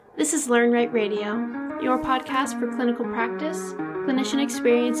This is Learn Right Radio, your podcast for clinical practice, clinician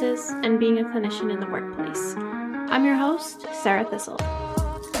experiences, and being a clinician in the workplace. I'm your host, Sarah Thistle.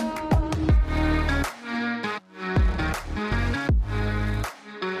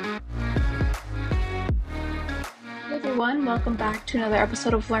 Hey everyone, welcome back to another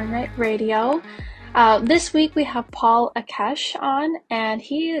episode of Learn Right Radio. This week we have Paul Akesh on, and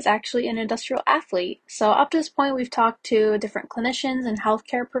he is actually an industrial athlete. So up to this point, we've talked to different clinicians and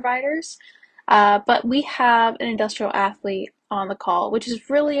healthcare providers, but we have an industrial athlete on the call, which is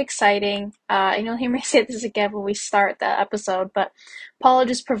really exciting. And you'll hear me say this again when we start the episode, but Paul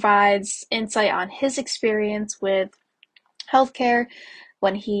just provides insight on his experience with healthcare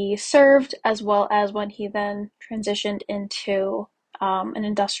when he served, as well as when he then transitioned into an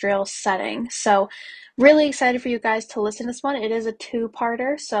industrial setting. So really excited for you guys to listen to this one. It is a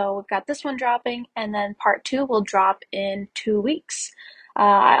two-parter, so we've got this one dropping, and then part 2 will drop in 2 weeks.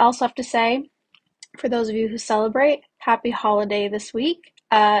 I also have to say, for those of you who celebrate, happy holiday this week,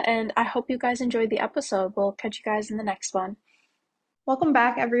 and I hope you guys enjoyed the episode. We'll catch you guys in the next one. Welcome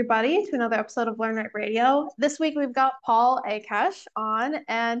back, everybody, to another episode of Learn Right Radio. This week, we've got Paul Akesh on,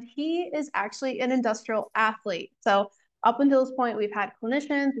 and he is actually an industrial athlete. So up until this point, we've had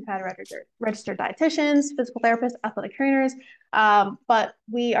clinicians, we've had registered dietitians, physical therapists, athletic trainers, but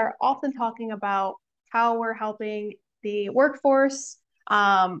we are often talking about how we're helping the workforce.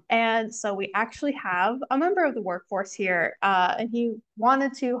 And so we actually have a member of the workforce here, and he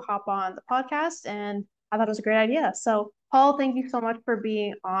wanted to hop on the podcast, and I thought it was a great idea. So Paul, thank you so much for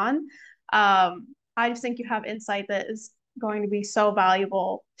being on. I just think you have insight that is going to be so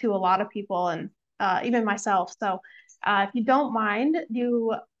valuable to a lot of people, and even myself. So if you don't mind,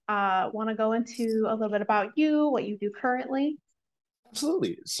 you want to go into a little bit about you, what you do currently?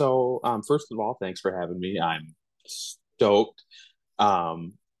 Absolutely. So, first of all, thanks for having me. I'm stoked.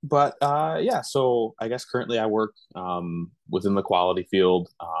 Yeah, so I guess currently I work within the quality field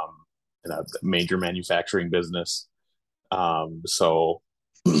in a major manufacturing business. So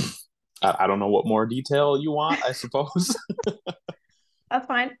I don't know what more detail you want, I suppose. That's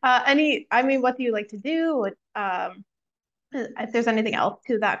fine. What do you like to do? If there's anything else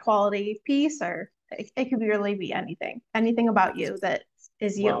to that quality piece, or it could really be anything about you that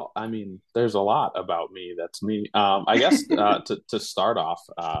is you. Well, I mean, there's a lot about me. That's me. I guess to start off,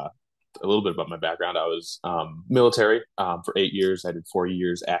 a little bit about my background. I was military for 8 years. I did 4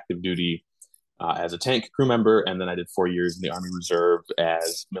 years active duty as a tank crew member, and then I did 4 years in the Army Reserve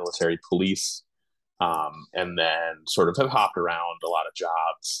as military police, and then sort of have hopped around a lot of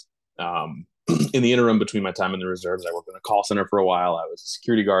jobs. In the interim between my time in the reserves, I worked in a call center for a while. I was a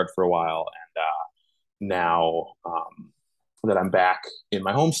security guard for a while, and now that I'm back in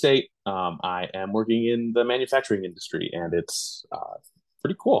my home state, I am working in the manufacturing industry, and it's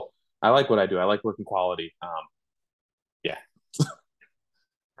pretty cool. I like what I do. I like working quality. Yeah.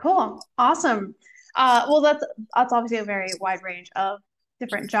 Cool. Awesome. Well, that's obviously a very wide range of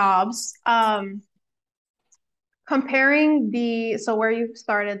different jobs. Comparing so where you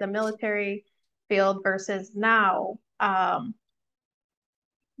started the military field versus now, the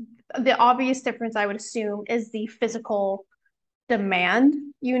obvious difference I would assume is the physical demand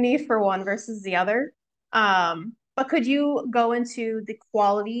you need for one versus the other. But could you go into the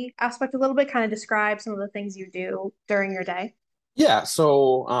quality aspect a little bit, kind of describe some of the things you do during your day? Yeah.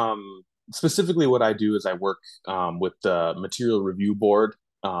 So specifically, what I do is I work with the Material Review Board.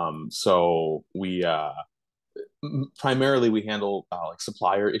 So we primarily we handle like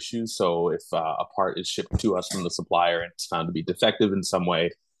supplier issues. So if a part is shipped to us from the supplier and it's found to be defective in some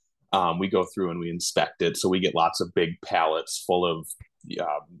way, we go through and we inspect it. So we get lots of big pallets full of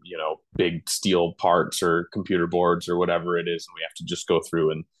big steel parts or computer boards or whatever it is, and we have to just go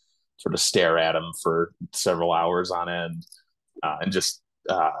through and sort of stare at them for several hours on end, and just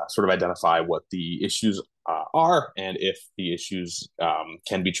sort of identify what the issues are, and if the issues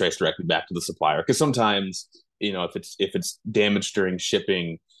can be traced directly back to the supplier. Because sometimes, if it's damaged during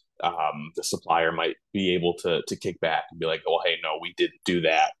shipping, the supplier might be able to kick back and be like, "Oh, hey, no, we didn't do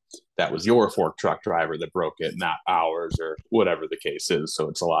that. That was your fork truck driver that broke it, not ours," or whatever the case is. So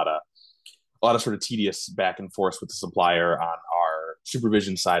it's a lot of sort of tedious back and forth with the supplier on our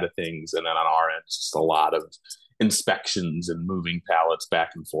supervision side of things, and then on our end, it's just a lot of inspections and moving pallets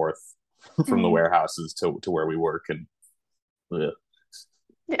back and forth from the warehouses to where we work. And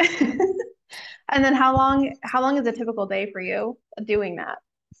And then how long is a typical day for you doing that?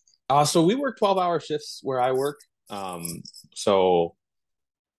 So we work 12-hour shifts where I work. So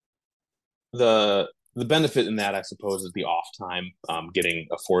the benefit in that, I suppose, is the off time. Getting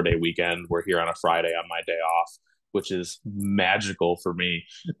a 4-day weekend. We're here on a Friday on my day off. which is magical for me.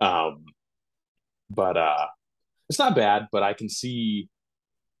 Um, but it's not bad, but I can see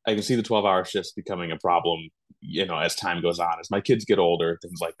the 12-hour shifts becoming a problem, as time goes on, as my kids get older,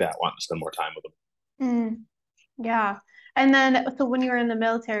 things like that, wanting to spend more time with them. Mm, yeah. And then, so when you were in the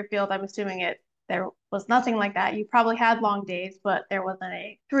military field, I'm assuming there was nothing like that. You probably had long days, but there wasn't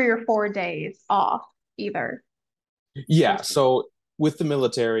a 3 or 4 days off either. I'm Yeah, assuming. so with the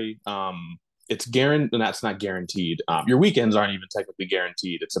military, it's guaranteed, and that's not guaranteed. Your weekends aren't even technically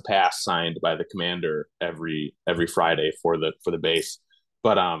guaranteed. It's a pass signed by the commander every Friday for the base.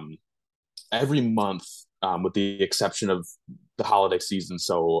 But every month, with the exception of the holiday season,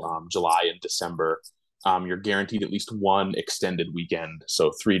 so July and December, you're guaranteed at least one extended weekend,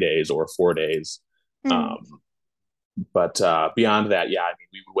 so 3 days or 4 days. Mm, Um, but beyond that, yeah, I mean,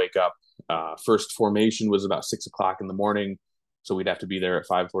 we would wake up. First formation was about 6 o'clock in the morning, so we'd have to be there at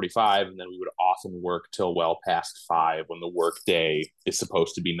 5:45, and then we would often work till well past 5 when the work day is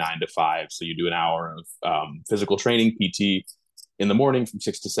supposed to be 9 to 5. So you do an hour of physical training (PT) in the morning from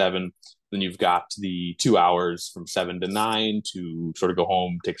 6 to 7. Then you've got the 2 hours from 7 to 9 to sort of go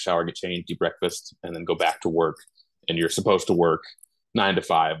home, take a shower, get changed, eat breakfast, and then go back to work. And you're supposed to work 9 to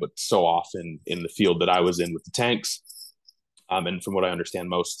 5, but so often in the field that I was in with the tanks, and from what I understand,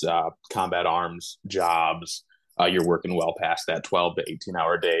 most combat arms jobs, you're working well past that 12 to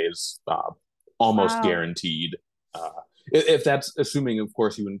 18-hour days, almost wow. guaranteed. Uh, if that's assuming, of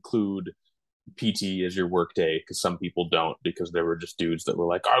course, you include PT as your work day, because some people don't, because there were just dudes that were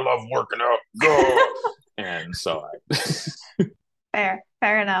like, I love working out, go. And so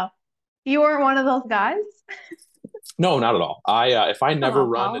Fair enough. You weren't one of those guys? no, not at all. If I Come never on,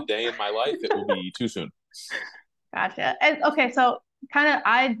 run a Paul. day in my life, it will be too soon. Gotcha. And okay, so kind of,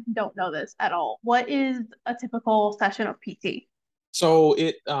 I don't know this at all. What is a typical session of PT? So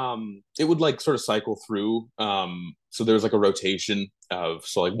it would like sort of cycle through. So there's like a rotation of,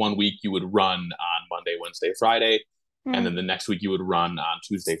 so like one week you would run on Monday, Wednesday, Friday, and then Mm, the next week you would run on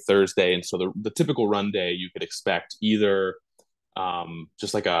Tuesday, Thursday. And so the typical run day you could expect either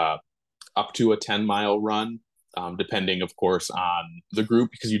just like a up to a 10-mile run, depending, of course, on the group,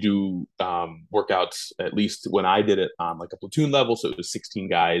 because you do workouts, at least when I did it, on like a platoon level. So it was 16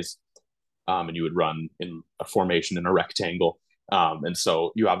 guys, and you would run in a formation in a rectangle. And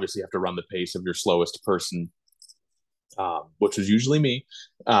so you obviously have to run the pace of your slowest person, which was usually me.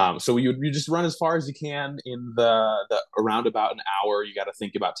 So you just run as far as you can in the around about an hour. You got to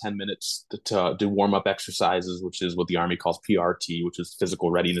think about 10 minutes to do warm up exercises, which is what the Army calls PRT, which is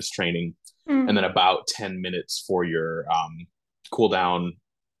physical readiness training, and then mm, about 10 minutes for your cool down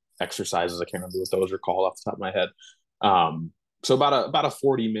exercises. I can't remember what those are called off the top of my head. Um, so about a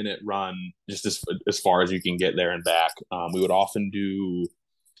 40-minute run, just as far as you can get there and back. We would often do,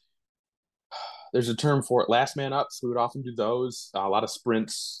 there's a term for it, last man up. So we would often do those. A lot of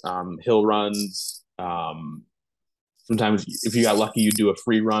sprints, hill runs. Sometimes, if you got lucky, you do a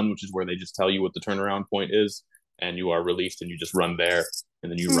free run, which is where they just tell you what the turnaround point is, and you are released, and you just run there,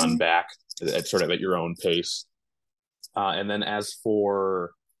 and then you run mm, back at sort of at your own pace. And then as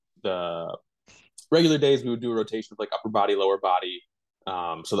for the regular days, we would do a rotation of like upper body, lower body.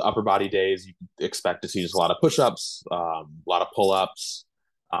 So the upper body days, you expect to see just a lot of push-ups, a lot of pull-ups.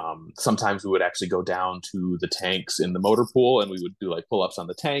 Sometimes we would actually go down to the tanks in the motor pool, and we would do like pull-ups on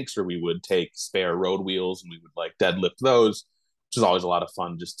the tanks, or we would take spare road wheels and we would like deadlift those, which is always a lot of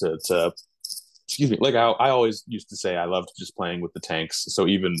fun, just to excuse me, like I always used to say I loved just playing with the tanks. So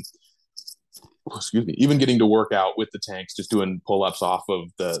even, excuse me, even getting to work out with the tanks, just doing pull-ups off of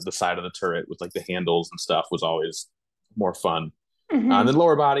the side of the turret with like the handles and stuff was always more fun. And then mm-hmm.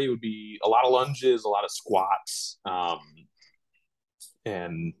 lower body would be a lot of lunges, a lot of squats,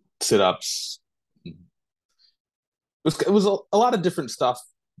 and sit-ups. It was a lot of different stuff.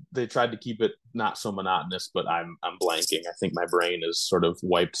 They tried to keep it not so monotonous, but I'm blanking. I think my brain has sort of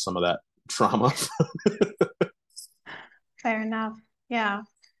wiped some of that trauma. Fair enough. Yeah.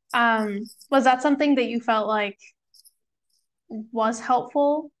 Was that something that you felt like was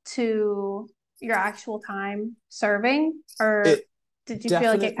helpful to your actual time serving, or it did you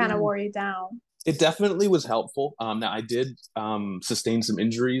feel like it kind of definitely wore you down? it definitely was helpful. Now I did sustain some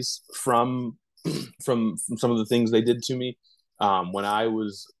injuries from some of the things they did to me. When I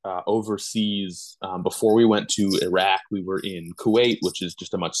was overseas, before we went to Iraq, we were in Kuwait, which is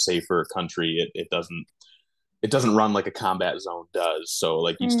just a much safer country. It doesn't run like a combat zone does. So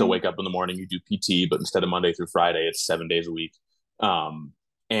like you still Mm, wake up in the morning, you do PT, but instead of Monday through Friday, it's 7 days a week. Um,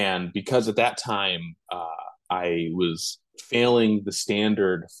 and because at that time I was failing the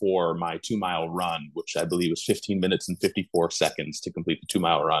standard for my 2 mile run, which I believe was 15 minutes and 54 seconds to complete the 2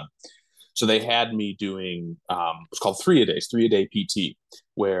 mile run. So they had me doing what's called 3-a-days, 3-a-day PT,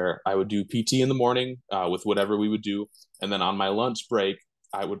 where I would do PT in the morning with whatever we would do, and then on my lunch break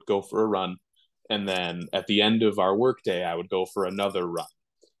I would go for a run, and then at the end of our workday I would go for another run,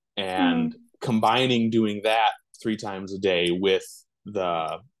 and Mm, combining doing that 3 times a day with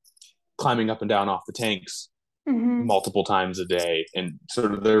the climbing up and down off the tanks hmm multiple times a day, and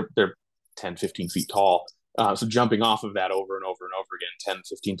sort of they're 10, 15 feet tall. So jumping off of that over and over and over again 10,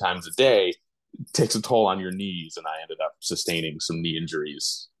 15 times a day takes a toll on your knees, and I ended up sustaining some knee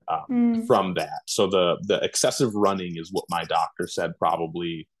injuries mm, from that. So the excessive running is what my doctor said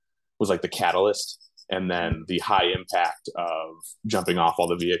probably was like the catalyst, and then the high impact of jumping off all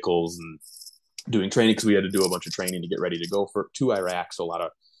the vehicles and doing training, because we had to do a bunch of training to get ready to go to Iraq. So a lot of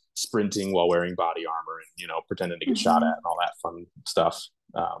sprinting while wearing body armor and pretending to get shot at hmm and all that fun stuff.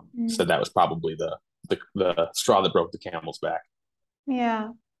 mm. Said that was probably the straw that broke the camel's back. Yeah.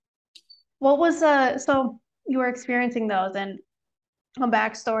 What was so you were experiencing those and a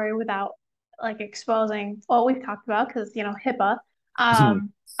backstory without like exposing what we've talked about because HIPAA.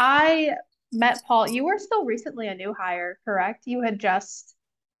 I met Paul. You were still recently a new hire, correct? You had just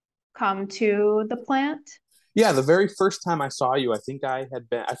come to the plant. Yeah, the very first time I saw you, I think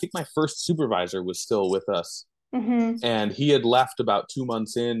my first supervisor was still with us, Hmm and he had left about 2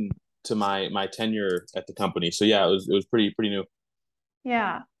 months in to my tenure at the company. So yeah, it was pretty new.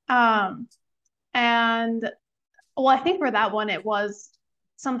 Yeah. And well, I think for that one, it was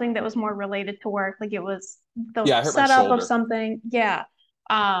something that was more related to work. Like it was the Yeah, I hurt my setup of shoulder. something. Yeah.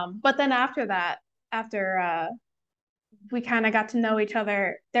 But then after that, after we kind of got to know each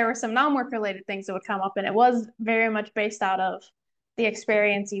other, there were some non-work related things that would come up, and it was very much based out of the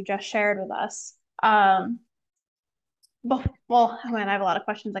experience you just shared with us. But, well, I mean, I have a lot of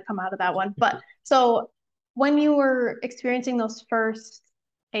questions that come out of that one. But so when you were experiencing those first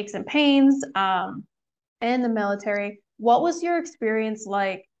aches and pains, in the military, what was your experience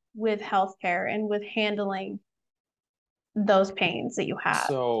like with healthcare and with handling those pains that you had?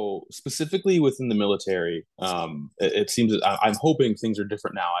 So specifically within the military, it seems that I'm hoping things are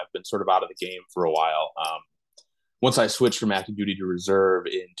different now. I've been sort of out of the game for a while. Once I switched from active duty to reserve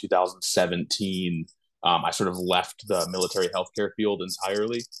in 2017, I sort of left the military healthcare field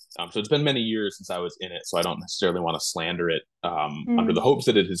entirely. So it's been many years since I was in it, so I don't necessarily want to slander it under the Mm, hopes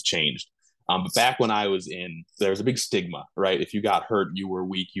that it has changed. But back when I was in, there was a big stigma, right? If you got hurt, you were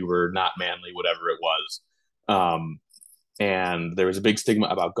weak, you were not manly, whatever it was. Um, and there was a big stigma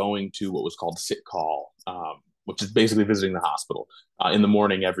about going to what was called sick call, which is basically visiting the hospital. In the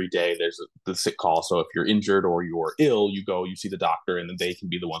morning every day, there's the sick call. So if you're injured or you're ill, you go, you see the doctor, and then they can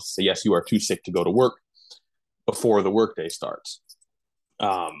be the ones to say, yes, you are too sick to go to work before the workday starts.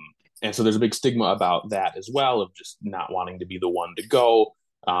 Um, and so there's a big stigma about that as well, of just not wanting to be the one to go.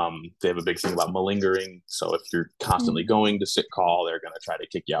 They have a big thing about malingering. So if you're constantly mm, going to sick call, they're going to try to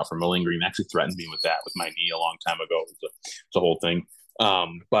kick you out for malingering. They actually threatened me with that with my knee a long time ago. It's a whole thing.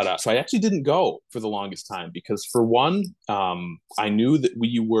 But so I actually didn't go for the longest time because, for one, I knew that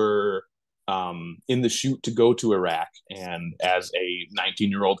we were in the chute to go to Iraq. And as a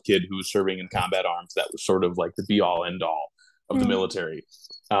 19-year-old kid who was serving in combat arms, that was sort of like the be all end all of the mm, military.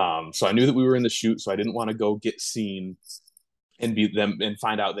 So I knew that we were in the chute, so I didn't want to go get seen and be them and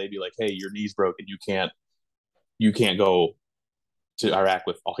find out they'd be like, "Hey, your knee's broken. You can't go to Iraq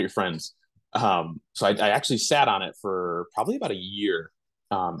with all your friends." So I actually sat on it for probably about a year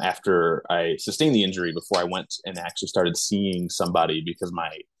after I sustained the injury before I went and actually started seeing somebody, because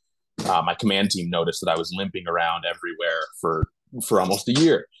my command team noticed that I was limping around everywhere for almost a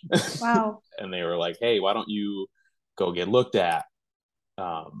year, wow. and they were like, "Hey, why don't you go get looked at?"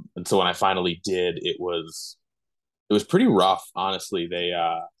 And so when I finally did, it was pretty rough, honestly. They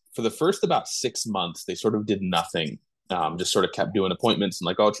for the first about 6 months, they sort of did nothing. Just sort of kept doing appointments and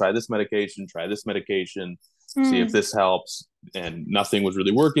like, oh, try this medication, see if Mm, this helps, and nothing was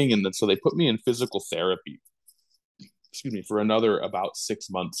really working. And then so they put me in physical therapy, excuse me, for another about 6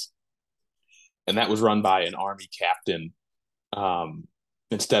 months, and that was run by an army captain, um,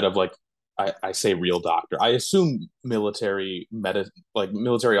 instead of like, I say real doctor. I assume military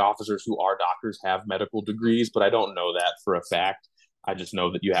officers who are doctors have medical degrees, but I don't know that for a fact. I just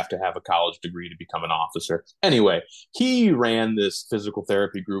know that you have to have a college degree to become an officer. Anyway, he ran this physical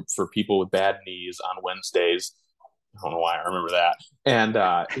therapy group for people with bad knees on Wednesdays. I don't know why I remember that. And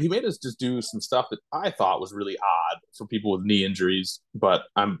he made us just do some stuff that I thought was really odd for people with knee injuries, but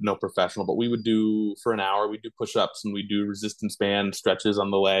I'm no professional. But we would do, for an hour, we'd do push ups, and we'd do resistance band stretches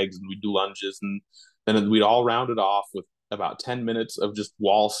on the legs, and we'd do lunges. And then we'd all round it off with about 10 minutes of just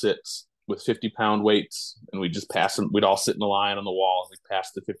wall sits with 50-pound weights, and we just pass them. We'd all sit in a line on the wall, and we'd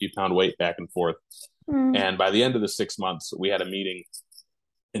pass the 50-pound weight back and forth. Mm. And by the end of the 6 months, we had a meeting,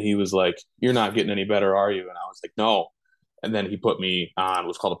 and he was like, "You're not getting any better, are you?" And I was like, "No." And then he put me on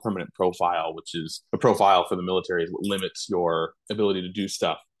what's called a permanent profile, which is a profile for the military. It limits your ability to do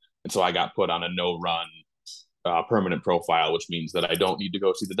stuff. And so I got put on a no run permanent profile, which means that I don't need to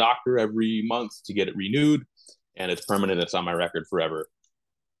go see the doctor every month to get it renewed. And it's permanent. It's on my record forever.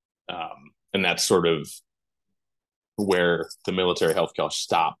 And that's sort of where the military healthcare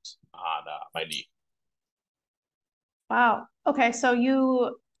stopped on my knee. Wow. Okay, so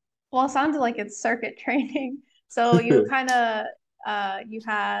well, it sounded like it's circuit training. So you kind of you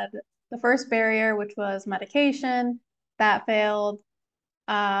had the first barrier, which was medication, that failed.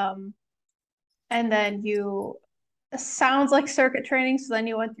 Um, and then it sounds like circuit training. So then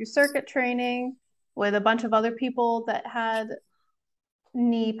you went through circuit training with a bunch of other people that had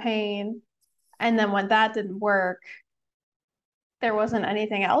knee pain. And then when that didn't work, there wasn't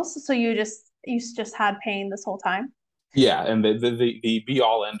anything else. So you just had pain this whole time. Yeah, and the be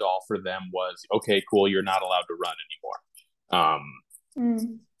all end all for them was, okay, cool, you're not allowed to run anymore,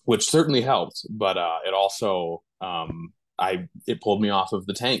 Mm. which certainly helped, but it also I it pulled me off of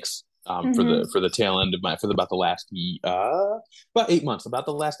the tanks Hmm. for the tail end of my for the, about the last about 8 months, about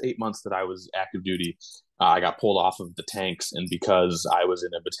the last 8 months that I was active duty. I got pulled off of the tanks, and because I was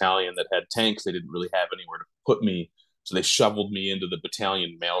in a battalion that had tanks, they didn't really have anywhere to put me, so they shoveled me into the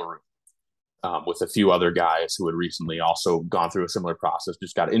battalion mailroom with a few other guys who had recently also gone through a similar process,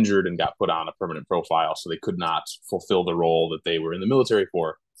 just got injured and got put on a permanent profile. So they could not fulfill the role that they were in the military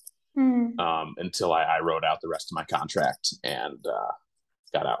for Mm. until I wrote out the rest of my contract and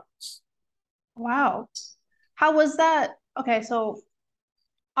got out. Wow. How was that? Okay, so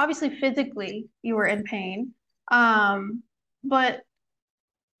obviously physically you were in pain. But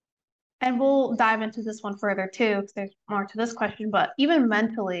and we'll dive into this one further too, because there's more to this question, but even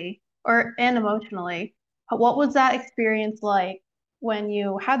mentally and emotionally, what was that experience like when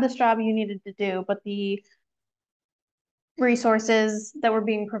you had this job you needed to do, but the resources that were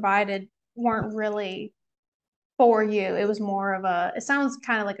being provided weren't really for you? It was more of it sounds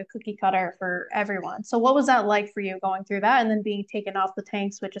kind of like a cookie cutter for everyone. So what was that like for you going through that and then being taken off the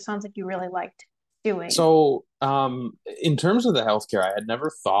tanks, which it sounds like you really liked doing? So, in terms of the healthcare, I had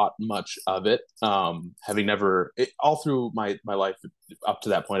never thought much of it. Having never, all through my life up to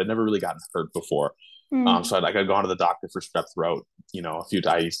that point, I'd never really gotten hurt before. Mm. So I'd gone to the doctor for strep throat, a few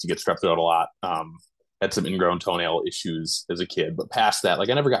times. I used to get strep throat a lot. Had some ingrown toenail issues as a kid, but past that, like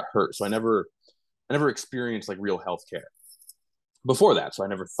I never got hurt. So I never experienced like real healthcare before that. So I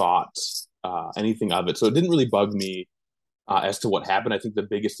never thought anything of it. So it didn't really bug me as to what happened. I think the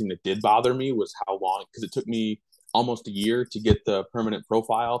biggest thing that did bother me was how long, because it took me almost a year to get the permanent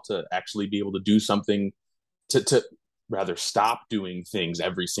profile to actually be able to do something to rather stop doing things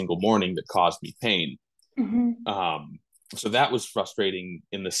every single morning that caused me pain. Hmm. Um, so that was frustrating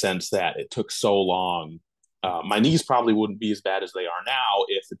in the sense that it took so long. My knees probably wouldn't be as bad as they are now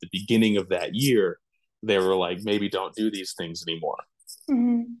if at the beginning of that year they were like, maybe don't do these things anymore.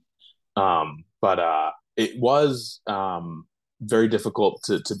 Hmm. But it was very difficult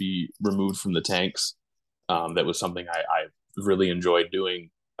to be removed from the tanks. That was something I really enjoyed doing,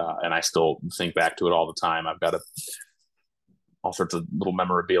 and I still think back to it all the time. I've got all sorts of little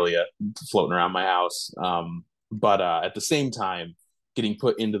memorabilia floating around my house. But at the same time, getting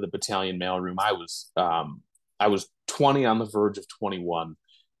put into the battalion mailroom, I was 20 on the verge of 21,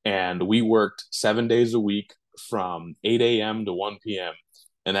 and we worked 7 days a week from 8 a.m. to 1 p.m.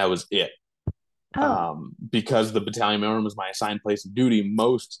 And that was it. Oh. Because the battalion mailroom was my assigned place of duty,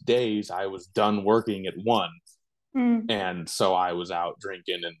 most days I was done working at 1. Mm. And so I was out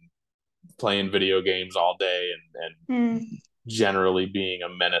drinking and playing video games all day and Mm. generally being a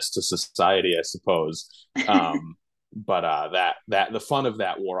menace to society, I suppose. But that the fun of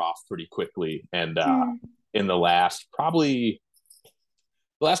that wore off pretty quickly. And Mm. in the last probably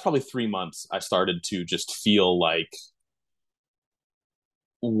 3 months, I started to just feel like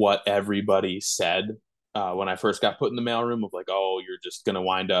what everybody said when I first got put in the mailroom of like, oh, you're just going to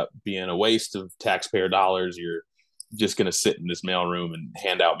wind up being a waste of taxpayer dollars. You're just going to sit in this mailroom and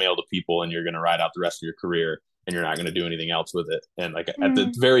hand out mail to people, and you're going to ride out the rest of your career, and you're not going to do anything else with it. And like at the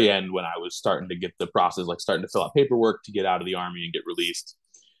Mm. very end, when I was starting to get the process, like starting to fill out paperwork to get out of the army and get released,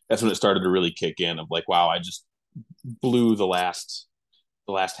 that's when it started to really kick in of like, wow, I just blew the last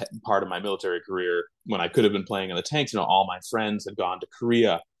part of my military career when I could have been playing in the tanks. All my friends had gone to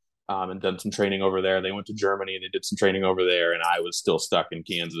Korea and done some training over there. They went to Germany and they did some training over there, and I was still stuck in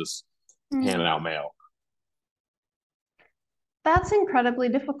Kansas handing Mm. out mail. That's incredibly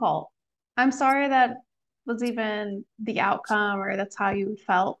difficult. I'm sorry that was even the outcome or that's how you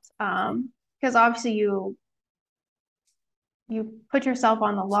felt. Because obviously you put yourself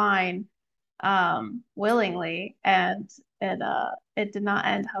on the line willingly, and it did not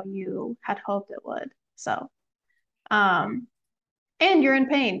end how you had hoped it would. So um and you're in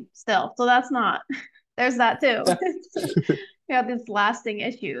pain still. So that's not there's that too. You have these lasting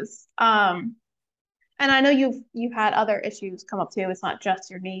issues. And I know you've had other issues come up too. It's not just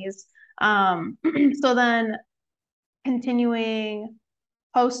your knees. So then continuing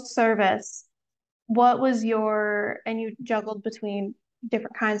post service, what was your, and you juggled between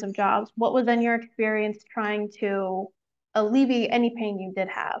different kinds of jobs. What was then your experience trying to alleviate any pain you did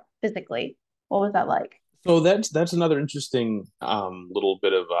have physically? What was that like? So that's another interesting little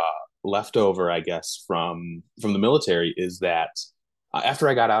bit of leftover, I guess, from the military is that after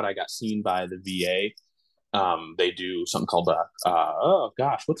I got out, I got seen by the VA. They do something called oh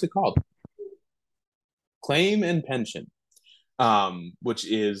gosh, what's it called? Claim and pension, which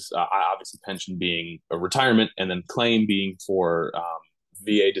is obviously pension being a retirement, and then claim being for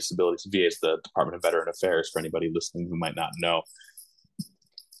VA disability. So VA is the Department of Veteran Affairs for anybody listening who might not know.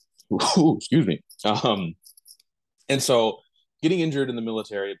 Ooh, excuse me. And so getting injured in the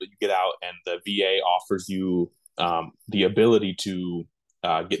military, but you get out and the VA offers you the ability to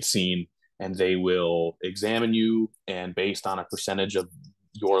get seen, and they will examine you, and based on a percentage of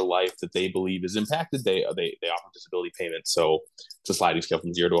your life that they believe is impacted, they offer disability payments. So it's a sliding scale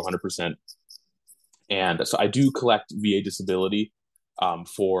from 0 to 100%. And so I do collect VA disability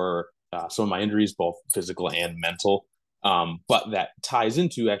for some of my injuries, both physical and mental. But that ties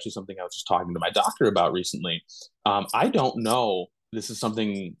into actually something I was just talking to my doctor about recently. I don't know. This is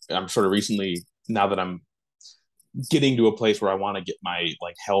something I'm sort of recently, now that I'm getting to a place where I want to get my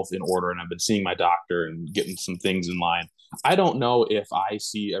like health in order, and I've been seeing my doctor and getting some things in line. I don't know if I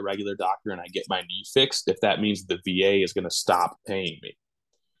see a regular doctor and I get my knee fixed, if that means the VA is going to stop paying me.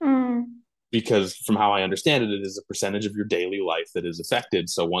 Mm, Because from how I understand it, it is a percentage of your daily life that is affected.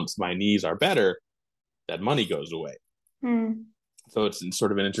 So once my knees are better, that money goes away. mm, So it's in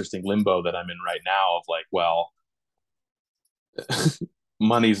sort of an interesting limbo that I'm in right now of like, well,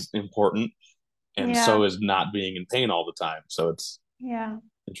 money's important, and yeah, so is not being in pain all the time. So it's yeah,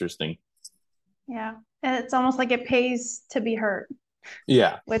 interesting. yeah. And it's almost like it pays to be hurt,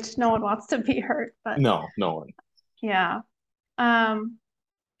 Yeah. which no one wants to be hurt, but No, no one. yeah. Um,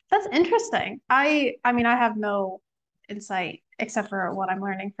 that's interesting. I mean, I have no insight except for what I'm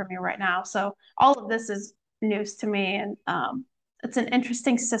learning from you right now. So all of this is news to me, and it's an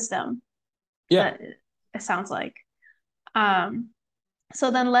interesting system Yeah. that it sounds like. Um, so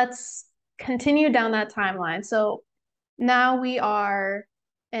then let's continue down that timeline. So now we are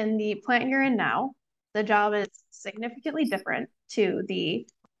in the plant you're in now. The job is significantly different to the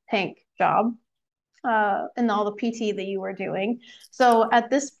tank job and all the PT that you were doing. So at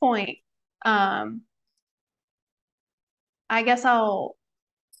this point, um, I guess I'm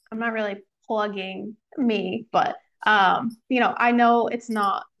not really plugging me, but I know it's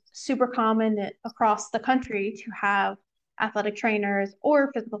not super common across the country to have athletic trainers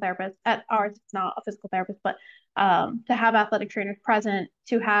or physical therapists. At ours, it's not a physical therapist, but to have athletic trainers present,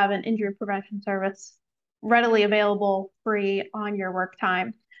 to have an injury prevention service readily available, free on your work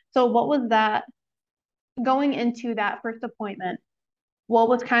time. So, what was that going into that first appointment? What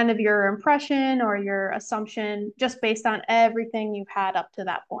was kind of your impression or your assumption just based on everything you've had up to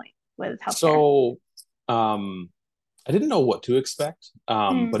that point with healthcare? So um I didn't know what to expect,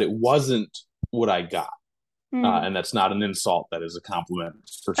 but Mm. it wasn't what I got. Mm. And that's not an insult, that is a compliment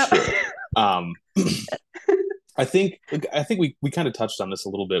for sure. Oh. Um I think we kind of touched on this a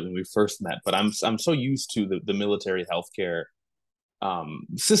little bit when we first met, but I'm so used to the military healthcare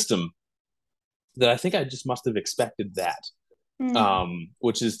system that I think I just must have expected that, Mm.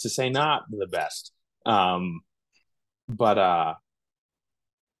 which is to say not the best. Um, but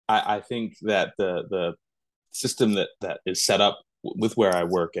I think that the system that is set up with where I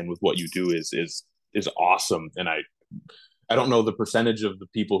work and with what you do is awesome. And I don't know the percentage of the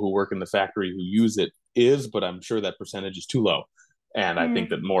people who work in the factory who use it is, but I'm sure that percentage is too low. And I think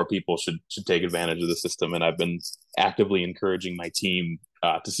Mm. that more people should take advantage of the system. And I've been actively encouraging my team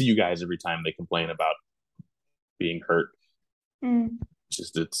to see you guys every time they complain about being hurt. Mm.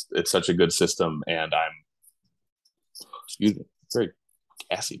 Just it's such a good system, and I'm excuse me, very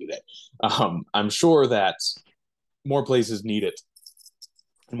gassy today. I'm sure that more places need it,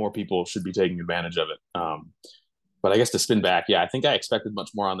 and more people should be taking advantage of it. But I guess to spin back, yeah, I think I expected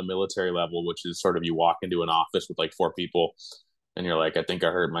much more on the military level, which is sort of you walk into an office with like four people, and you're like, I think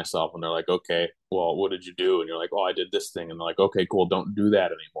I hurt myself, and they're like, okay, well, what did you do? And you're like, oh, I did this thing, and they're like, okay, cool, don't do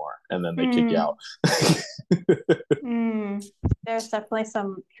that anymore, and then they kick you Mm, out. mm. There's definitely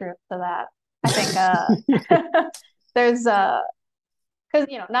some truth to that. I think there's because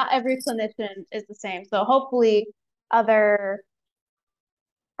not every clinician is the same. So hopefully other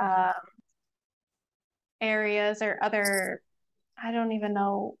um areas or other, I don't even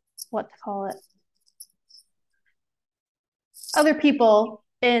know what to call it, other people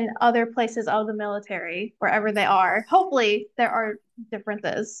in other places of the military, wherever they are. Hopefully, there are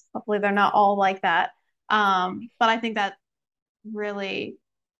differences. Hopefully, they're not all like that. But I think that really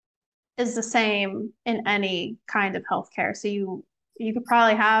is the same in any kind of healthcare. So you could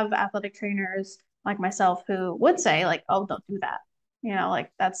probably have athletic trainers like myself who would say like, "Oh, don't do that."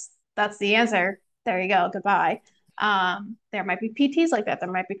 Like that's the answer. There you go. Goodbye. There might be PTs like that.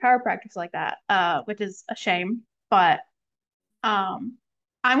 There might be chiropractors like that, which is a shame. But um,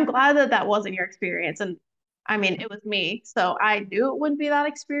 I'm glad that that wasn't your experience. And I mean, it was me. So I knew it wouldn't be that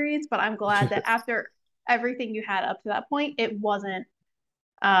experience, but I'm glad that after everything you had up to that point, it wasn't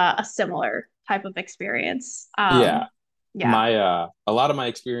a similar type of experience. Yeah, Yeah. my a lot of my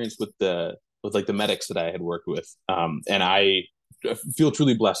experience with like the medics that I had worked with, and I feel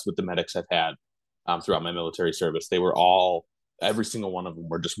truly blessed with the medics I've had throughout my military service. They were all, every single one of them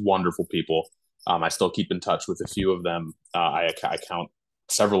were just wonderful people. I still keep in touch with a few of them. I count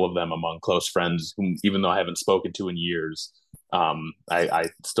several of them among close friends, whom, even though I haven't spoken to in years, I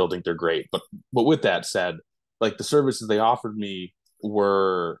still think they're great. But with that said, like the services they offered me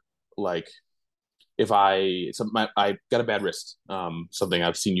were like, if I got a bad wrist, something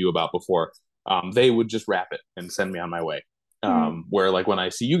I've seen you about before, they would just wrap it and send me on my way. Mm, Where like when I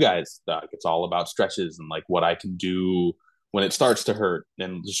see you guys, it's all about stretches and like what I can do when it starts to hurt,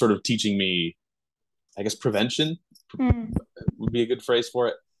 and just sort of teaching me, I guess, prevention mm. would be a good phrase for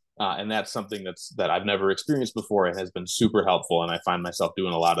it. And that's something that I've never experienced before and has been super helpful. And I find myself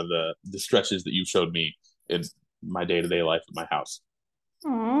doing a lot of the stretches that you showed me in my day to day life at my house.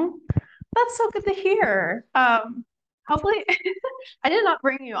 Aw, that's so good to hear. Hopefully, I did not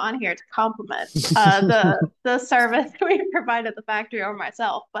bring you on here to compliment the service we provide at the factory or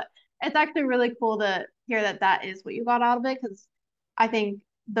myself, but it's actually really cool to hear that that is what you got out of it because I think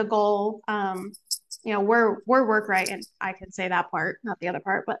the goal, we're work right, and I can say that part, not the other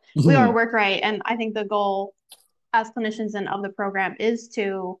part, but we are work right, and I think the goal as clinicians and of the program is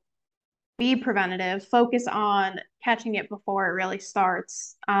to be preventative, focus on catching it before it really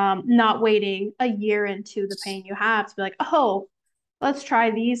starts, not waiting a year into the pain you have to be like, oh, let's try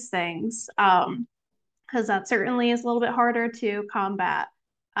these things. Because that certainly is a little bit harder to combat.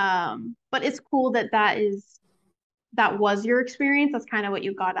 But it's cool that that was your experience. That's kind of what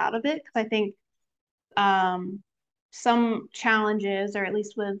you got out of it. Because I think um, some challenges, or at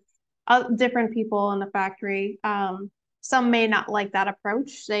least with different people in the factory, some may not like that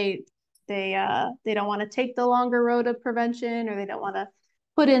approach. They don't want to take the longer road of prevention, or they don't want to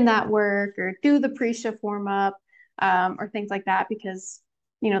put in that work or do the pre-shift warm up, or things like that because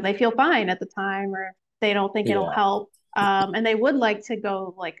they feel fine at the time, or they don't think it'll Yeah. help. And they would like to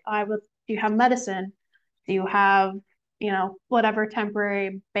go like, I would. Do you have medicine? Do you have whatever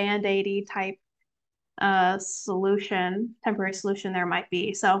temporary band-aidy type temporary solution there might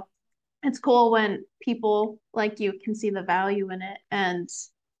be. So it's cool when people like you can see the value in it and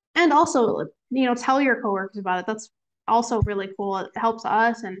also, tell your coworkers about it. That's also really cool. It helps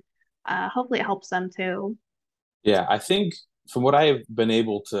us and hopefully it helps them too. Yeah, I think from what I've been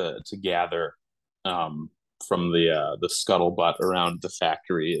able to gather, um, from the scuttlebutt around the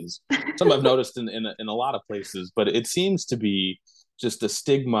factory is something I've noticed in a lot of places, but it seems to be just a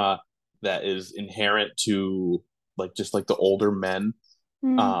stigma that is inherent to like just like the older men,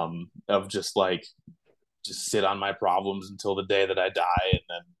 Mm, of just like, just sit on my problems until the day that I die, and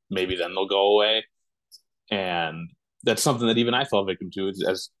then maybe then they'll go away. And that's something that even I fell victim to,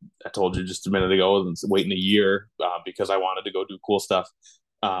 as I told you just a minute ago, and waiting a year, because I wanted to go do cool stuff.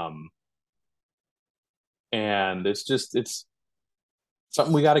 Um, and it's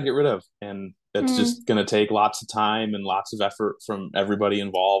something we got to get rid of, and it's mm, just going to take lots of time and lots of effort from everybody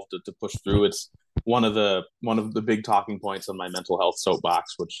involved to push through. It's one of the big talking points on my mental health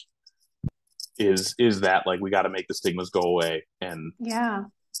soapbox, which is that like we got to make the stigmas go away, yeah.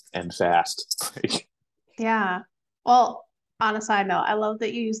 and fast. Yeah. Well, on a side note, I love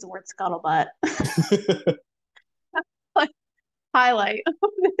that you use the word scuttlebutt. Like highlight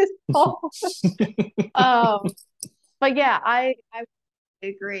of this call. Um, but yeah, I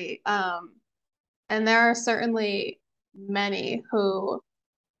agree. And there are certainly many who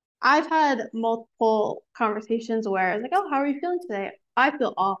I've had multiple conversations where it's like, oh, how are you feeling today? I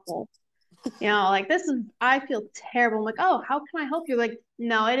feel awful. Like I feel terrible. I'm like, oh, how can I help you? Like,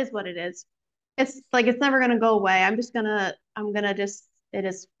 no, it is what it is. It's like, it's never gonna go away. I'm gonna just,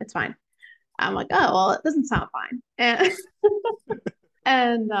 it's fine. I'm like, oh, well, it doesn't sound fine.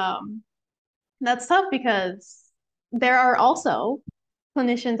 And that's tough because there are also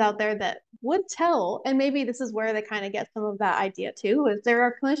clinicians out there that would tell, and maybe this is where they kind of get some of that idea too, is there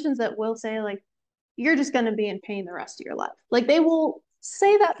are clinicians that will say, like, you're just going to be in pain the rest of your life. Like they will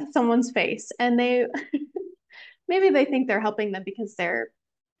say that to someone's face, and they maybe they think they're helping them because they're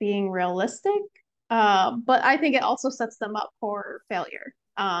being realistic. But I think it also sets them up for failure.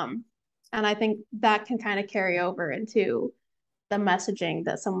 And I think that can kind of carry over into the messaging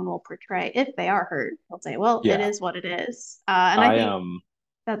that someone will portray if they are hurt. They'll say, well, it Yeah. is what it is. And I I think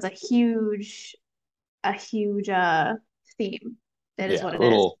that's a huge theme. It is Yeah, what a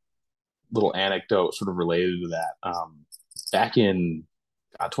it is. little anecdote sort of related to that. Back in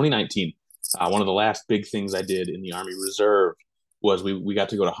 2019, one of the last big things I did in the Army Reserve was we got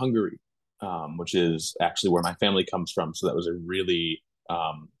to go to Hungary, which is actually where my family comes from. So that was a really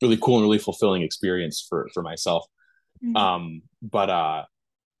really cool and really fulfilling experience for myself. Mhm. But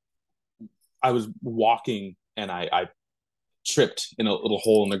I was walking and I tripped in a little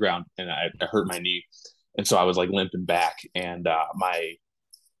hole in the ground and I hurt my knee, and so I was like limping back, and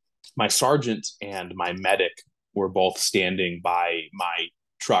my sergeant and my medic were both standing by my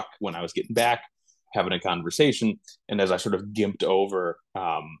truck when I was getting back, having a conversation. And as I sort of gimped over,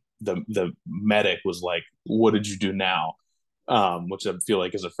 the medic was like, "What did you do now?" Which I feel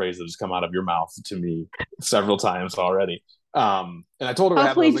like is a phrase that has come out of your mouth to me several times already. And I told her what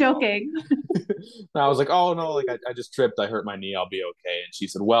happened. I Hopefully was like, "Oh," joking. and I was like, "Oh no, like I just tripped. I hurt my knee. I'll be okay." And she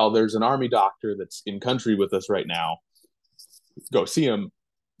said, "Well, there's an army doctor that's in country with us right now. Go see him.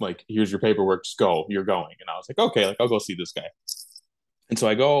 Like, here's your paperwork. Just go. You're going." And I was like, "Okay, like I'll go see this guy." And so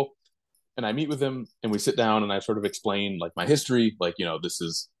I go and I meet with him and we sit down and I sort of explain like my history. Like, this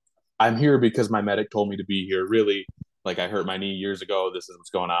is, I'm here because my medic told me to be here. Really, like I hurt my knee years ago. This is what's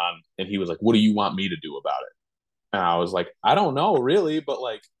going on. And he was like, "What do you want me to do about it?" And I was like, "I don't know really, but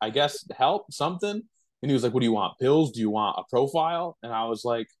like, I guess help something." And he was like, "What do you want? Pills? Do you want a profile?" And I was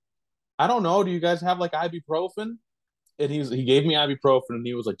like, "I don't know. Do you guys have like ibuprofen?" And he gave me ibuprofen and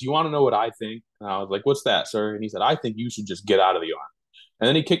he was like, "Do you want to know what I think?" And I was like, "What's that, sir?" And he said, "I think you should just get out of the army." And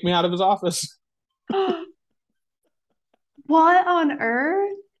then he kicked me out of his office. What on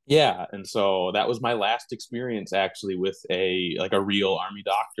earth? Yeah, and so that was my last experience actually with a real army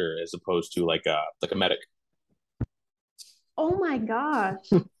doctor as opposed to like a medic. Oh my gosh.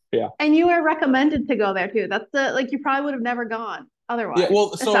 Yeah. And you were recommended to go there too. That's like you probably would have never gone Yeah, otherwise,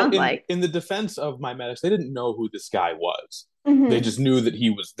 well, it so sounds in like. in the defense of my medics, they didn't know who this guy was. They Hmm. just knew that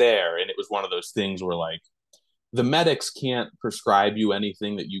he was there, and it was one of those things where like the medics can't prescribe you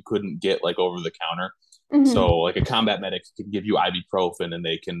anything that you couldn't get like over the counter. Hmm. So like a combat medic can give you ibuprofen and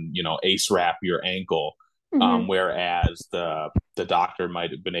they can, ace wrap your ankle. Hmm. Whereas the doctor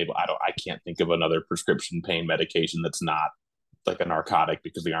might have been able, I can't think of another prescription pain medication that's not like a narcotic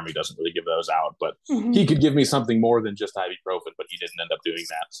because the army doesn't really give those out. But he Hmm. could give me something more than just ibuprofen, but he didn't end up doing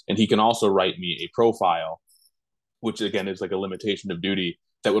that. And he can also write me a profile, which again is like a limitation of duty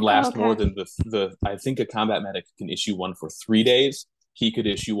that would Oh, last more okay. than the I think a combat medic can issue one for 3 days. He could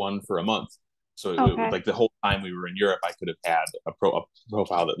issue one for a month. So Okay. like the whole time we were in Europe, I could have had a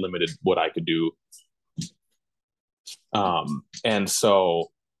profile that limited what I could do. And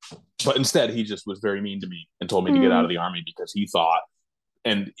so, but instead, he just was very mean to me and told me to get out of Mm. the army because he thought,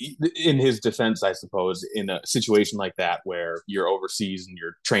 and in his defense, I suppose, in a situation like that where you're overseas and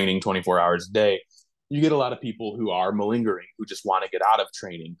you're training 24 hours a day, you get a lot of people who are malingering, who just want to get out of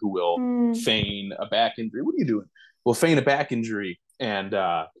training, who will Mm. feign a back injury. What are you doing? Will feign a back injury and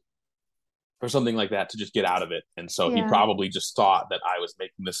or something like that to just get out of it. And so he Yeah. probably just thought that I was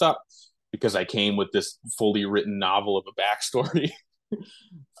making this up because I came with this fully written novel of a backstory.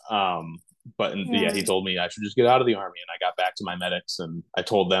 um, but yeah, he Yeah. told me I should just get out of the army, and I got back to my medics, and I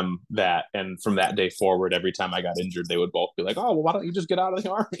told them that. And from that day forward, every time I got injured, they would both be like, "Oh, well, why don't you just get out of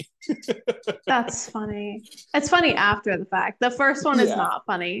the army?" That's funny. It's funny after the fact. The first one is Yeah, not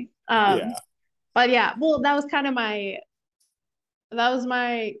funny. yeah, But yeah, well, that was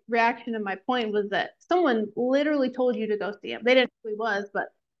my reaction and my point was that someone literally told you to go see him. They didn't know who he was, but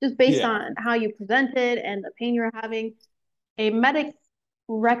just based yeah, on how you presented and the pain you were having, a medic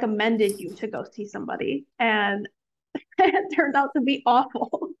recommended you to go see somebody, and it turned out to be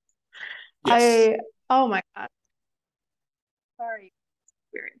awful. yes, I, oh my God, sorry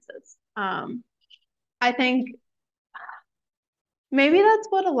experiences. I think Maybe that's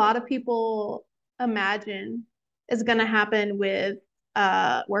what a lot of people imagine is going to happen with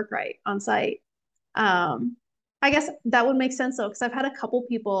Workrite on site. Um, I guess that would make sense though, because I've had a couple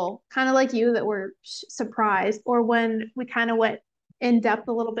people kind of like you that were surprised, or when we kind of went in depth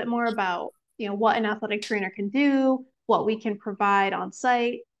a little bit more about, what an athletic trainer can do, what we can provide on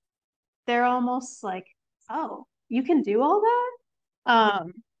site, they're almost like, oh, you can do all that?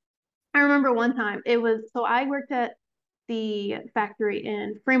 I remember one time so I worked at the factory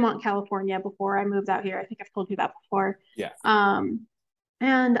in Fremont, California before I moved out here. I think I've told you that before. Yeah.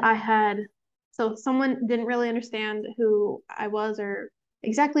 And so someone didn't really understand who I was or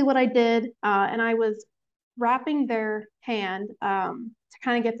exactly what I did. And I was wrapping their hand to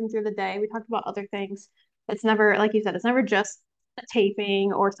kind of get them through the day. We talked about other things. It's never, like you said, it's never just a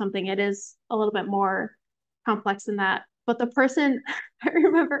taping or something. It is a little bit more complex than that. But the person I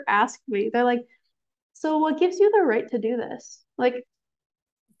remember asked me, they're like, so what gives you the right to do this? Like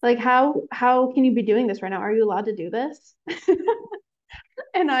how can you be doing this right now? Are you allowed to do this?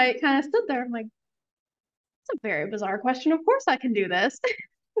 And I kind of stood there. I'm like, it's a very bizarre question. Of course I can do this.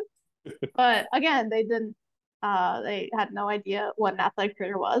 But again, they had no idea what an athletic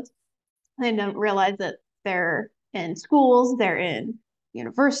trainer was. They didn't realize that they're in schools, they're in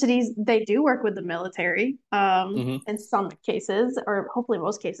universities. They do work with the military, Hmm. in some cases, or hopefully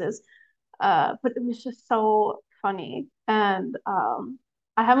most cases. But it was just so funny. And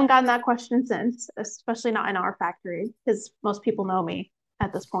I haven't gotten that question since, especially not in our factory, because most people know me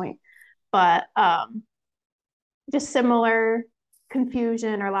at this point. But just similar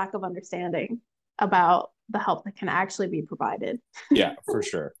confusion or lack of understanding about the help that can actually be provided. Yeah, for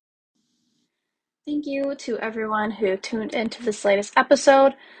sure. Thank you to everyone who tuned into this latest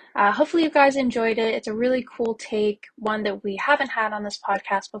episode. Hopefully, you guys enjoyed it. It's a really cool take, one that we haven't had on this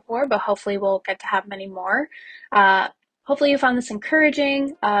podcast before, but hopefully, we'll get to have many more. Hopefully, you found this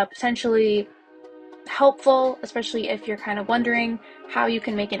encouraging, potentially helpful, especially if you're kind of wondering how you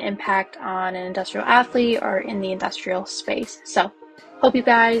can make an impact on an industrial athlete or in the industrial space. So, hope you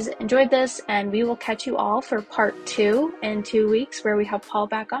guys enjoyed this, and we will catch you all for part 2 in 2 weeks where we have Paul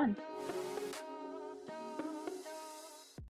back on.